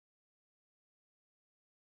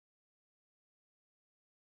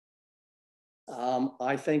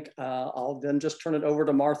I think I'll then just turn it over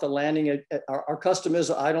to Martha Lanning. Our custom is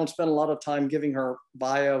I don't spend a lot of time giving her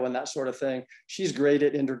bio and that sort of thing. She's great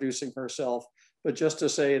at introducing herself, but just to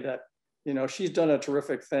say that, you know, she's done a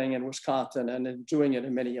terrific thing in Wisconsin and doing it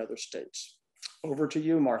in many other states. Over to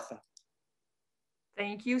you, Martha.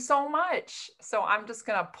 Thank you so much. So I'm just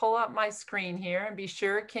going to pull up my screen here and be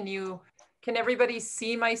sure. Can everybody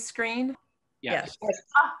see my screen? Yes.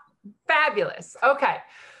 Ah, fabulous. Okay.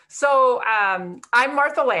 So I'm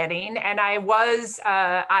Martha Lanning, and I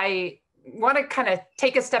want to kind of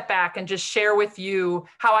take a step back and just share with you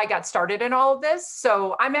how I got started in all of this.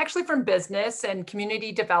 So I'm actually from business and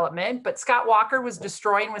community development, but Scott Walker was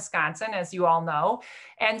destroying Wisconsin, as you all know.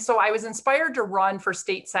 And so I was inspired to run for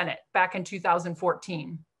state senate back in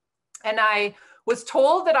 2014. And I was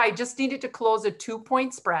told that I just needed to close a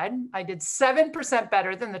 2-point spread. I did 7%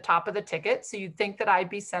 better than the top of the ticket. So you'd think that I'd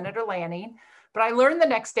be Senator Lanning, but I learned the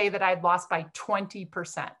next day that I'd lost by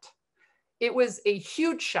 20%. It was a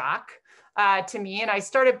huge shock to me. And I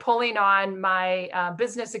started pulling on my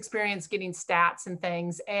business experience, getting stats and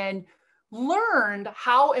things, and learned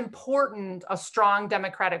how important a strong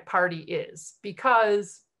Democratic Party is.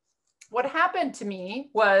 Because what happened to me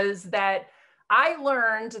was that I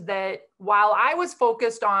learned that while I was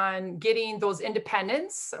focused on getting those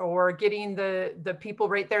independents or getting the people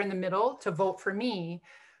right there in the middle to vote for me,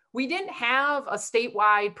 we didn't have a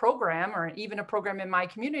statewide program or even a program in my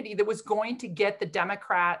community that was going to get the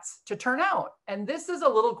Democrats to turn out. And this is a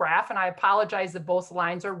little graph, and I apologize that both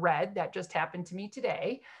lines are red. That just happened to me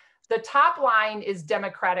today. The top line is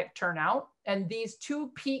Democratic turnout. And these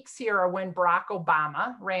two peaks here are when Barack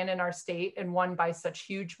Obama ran in our state and won by such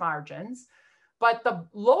huge margins. But the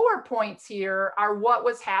lower points here are what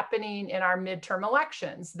was happening in our midterm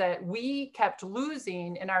elections, that we kept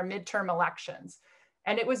losing in our midterm elections.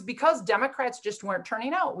 And it was because Democrats just weren't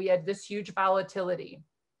turning out. We had this huge volatility.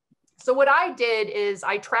 So what I did is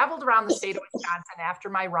I traveled around the state of Wisconsin after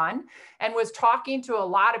my run and was talking to a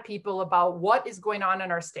lot of people about what is going on in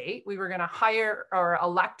our state. We were going to hire or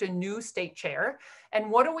elect a new state chair. And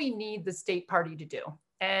what do we need the state party to do?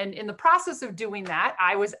 And in the process of doing that,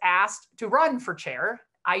 I was asked to run for chair.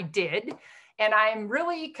 I did. And I'm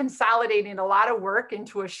really consolidating a lot of work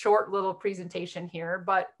into a short little presentation here.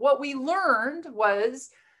 But what we learned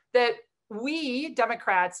was that we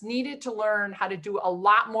Democrats needed to learn how to do a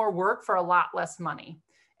lot more work for a lot less money.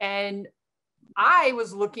 And I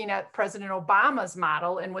was looking at President Obama's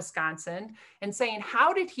model in Wisconsin and saying,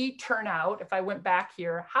 how did he turn out? If I went back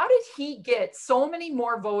here, how did he get so many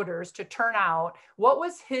more voters to turn out? What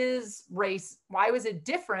was his race? Why was it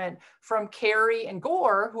different from Kerry and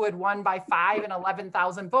Gore, who had won by 5 and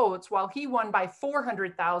 11,000 votes, while he won by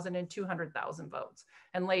 400,000 and 200,000 votes?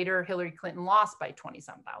 And later, Hillary Clinton lost by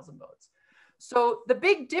 27,000 votes. So the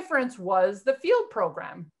big difference was the field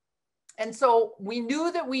program. And so we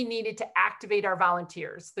knew that we needed to activate our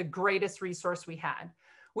volunteers, the greatest resource we had.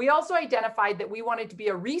 We also identified that we wanted to be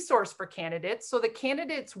a resource for candidates, so the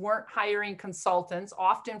candidates weren't hiring consultants,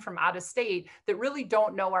 often from out of state, that really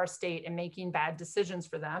don't know our state and making bad decisions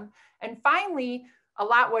for them. And finally, a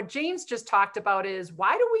lot what James just talked about is,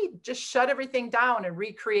 why do we just shut everything down and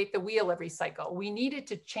recreate the wheel every cycle? We needed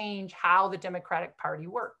to change how the Democratic Party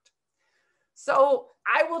worked. So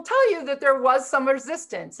I will tell you that there was some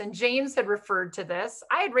resistance, and James had referred to this.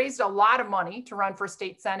 I had raised a lot of money to run for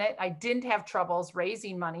state senate. I didn't have troubles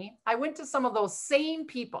raising money. I went to some of those same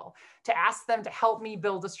people to ask them to help me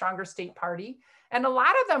build a stronger state party. And a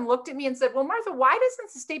lot of them looked at me and said, well, Martha, why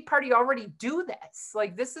doesn't the state party already do this?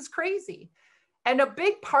 Like, this is crazy. And a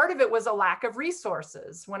big part of it was a lack of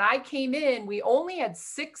resources. When I came in, we only had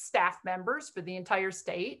 6 staff members for the entire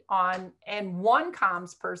state and 1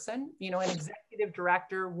 comms person, you know, an executive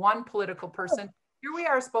director, 1 political person. Here we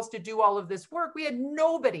are supposed to do all of this work. We had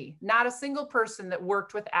nobody, not a single person that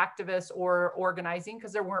worked with activists or organizing,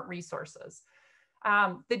 because there weren't resources.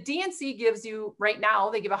 The DNC gives you, right now,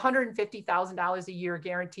 they give $150,000 a year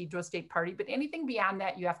guaranteed to a state party, but anything beyond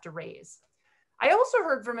that you have to raise. I also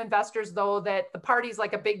heard from investors, though, that the party's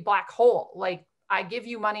like a big black hole. Like, I give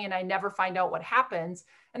you money and I never find out what happens.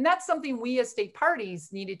 And that's something we as state parties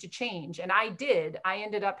needed to change. And I did. I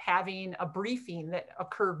ended up having a briefing that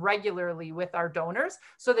occurred regularly with our donors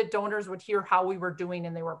so that donors would hear how we were doing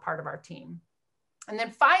and they were part of our team. And then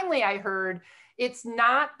finally, I heard it's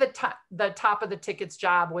not the top of the tickets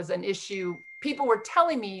job was an issue. People were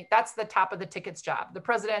telling me that's the top of the tickets job, the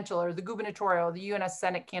presidential or the gubernatorial, the UNS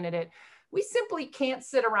Senate candidate. We simply can't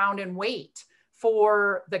sit around and wait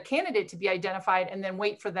for the candidate to be identified and then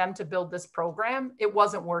wait for them to build this program. It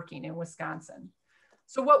wasn't working in Wisconsin.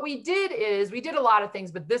 So what we did is we did a lot of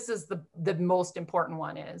things, but this is the most important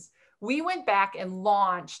one is we went back and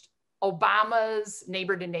launched Obama's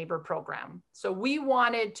neighbor to neighbor program. So we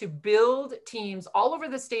wanted to build teams all over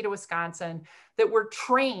the state of Wisconsin that were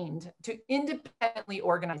trained to independently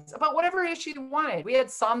organize about whatever issue you wanted. We had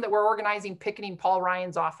some that were organizing picketing Paul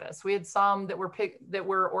Ryan's office. We had some that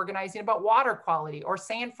were organizing about water quality or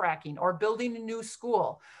sand fracking or building a new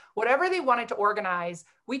school. Whatever they wanted to organize,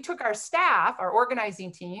 we took our staff, our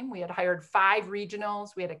organizing team, we had hired 5 regionals,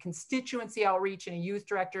 we had a constituency outreach and a youth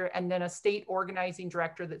director, and then a state organizing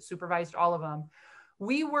director that supervised all of them.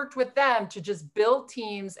 We worked with them to just build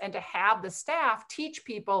teams and to have the staff teach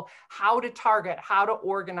people how to target, how to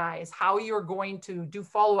organize, how you're going to do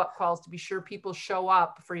follow-up calls to be sure people show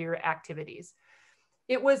up for your activities.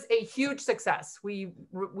 It was a huge success. We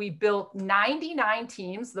built 99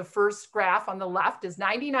 teams. The first graph on the left is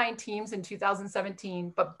 99 teams in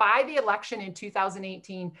 2017, but by the election in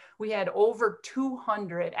 2018, we had over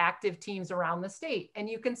 200 active teams around the state. And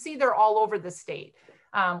you can see they're all over the state,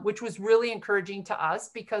 which was really encouraging to us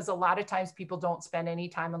because a lot of times people don't spend any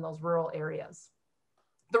time in those rural areas.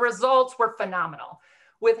 The results were phenomenal.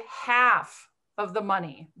 With half of the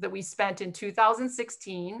money that we spent in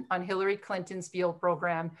 2016 on Hillary Clinton's field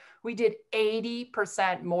program, we did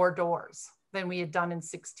 80% more doors than we had done in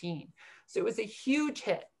 16. So it was a huge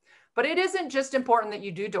hit. But it isn't just important that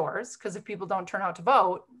you do doors, because if people don't turn out to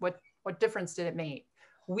vote, what difference did it make?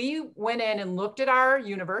 We went in and looked at our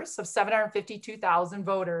universe of 752,000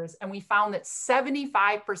 voters, and we found that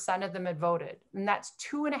 75% of them had voted. And that's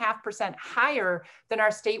 2.5% higher than our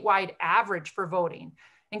statewide average for voting.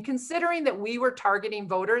 And considering that we were targeting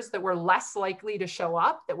voters that were less likely to show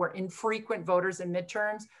up, that were infrequent voters in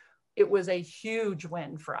midterms, it was a huge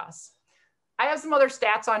win for us. I have some other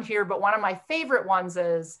stats on here, but one of my favorite ones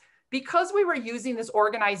is because we were using this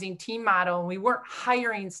organizing team model and we weren't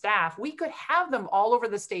hiring staff, we could have them all over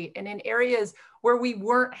the state and in areas where we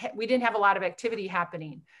didn't have a lot of activity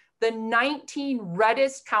happening. The 19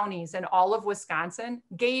 reddest counties in all of Wisconsin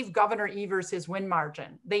gave Governor Evers his win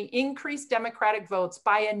margin. They increased Democratic votes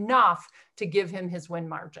by enough to give him his win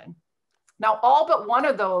margin. Now, all but one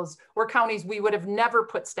of those were counties we would have never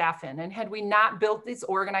put staff in. And had we not built these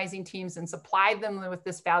organizing teams and supplied them with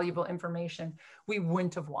this valuable information, we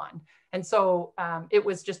wouldn't have won. And so it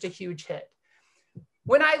was just a huge hit.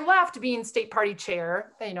 When I left being state party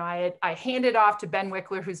chair, I handed off to Ben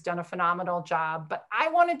Wickler, who's done a phenomenal job, but I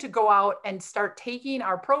wanted to go out and start taking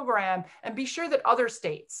our program and be sure that other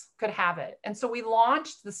states could have it. And so we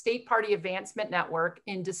launched the State Party Advancement Network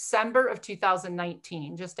in December of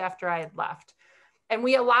 2019, just after I had left. And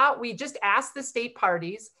we just asked the state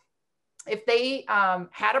parties if they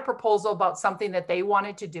had a proposal about something that they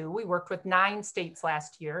wanted to do. We worked with 9 states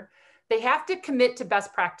last year. They have to commit to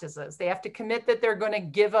best practices. They have to commit that they're going to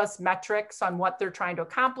give us metrics on what they're trying to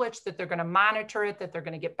accomplish, that they're going to monitor it, that they're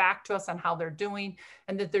going to get back to us on how they're doing,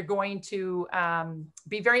 and that they're going to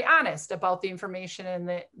be very honest about the information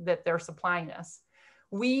that they're supplying us.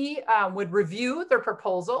 We would review their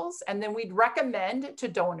proposals and then we'd recommend to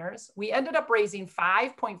donors. We ended up raising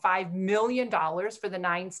 $5.5 million for the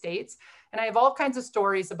 9 states. And I have all kinds of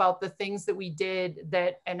stories about the things that we did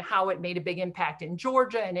and how it made a big impact in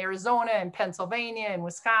Georgia and Arizona and Pennsylvania and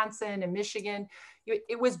Wisconsin and Michigan.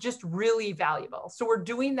 It was just really valuable. So we're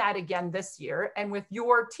doing that again this year. And with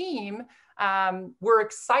your team, we're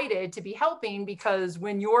excited to be helping because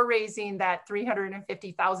when you're raising that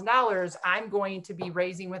 $350,000, I'm going to be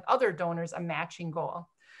raising with other donors a matching goal.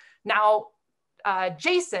 Now,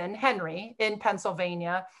 Jason Henry in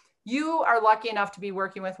Pennsylvania, you are lucky enough to be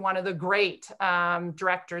working with one of the great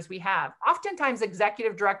directors we have. Oftentimes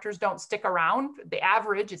executive directors don't stick around. The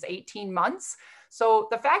average is 18 months. So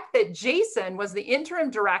the fact that Jason was the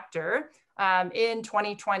interim director in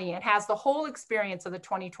 2020 and has the whole experience of the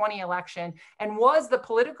 2020 election and was the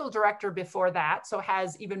political director before that, so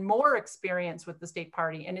has even more experience with the state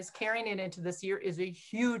party and is carrying it into this year is a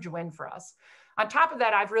huge win for us. On top of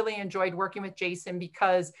that, I've really enjoyed working with Jason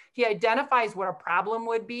because he identifies what a problem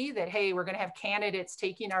would be that, hey, we're going to have candidates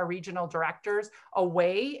taking our regional directors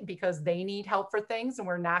away because they need help for things and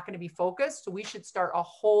we're not going to be focused. So we should start a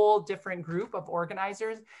whole different group of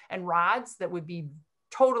organizers and rods that would be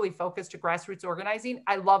totally focused to grassroots organizing.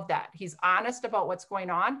 I love that. He's honest about what's going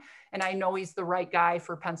on. And I know he's the right guy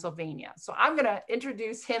for Pennsylvania. So I'm going to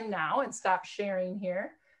introduce him now and stop sharing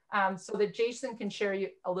here. So that Jason can share you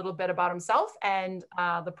a little bit about himself and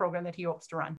the program that he hopes to run.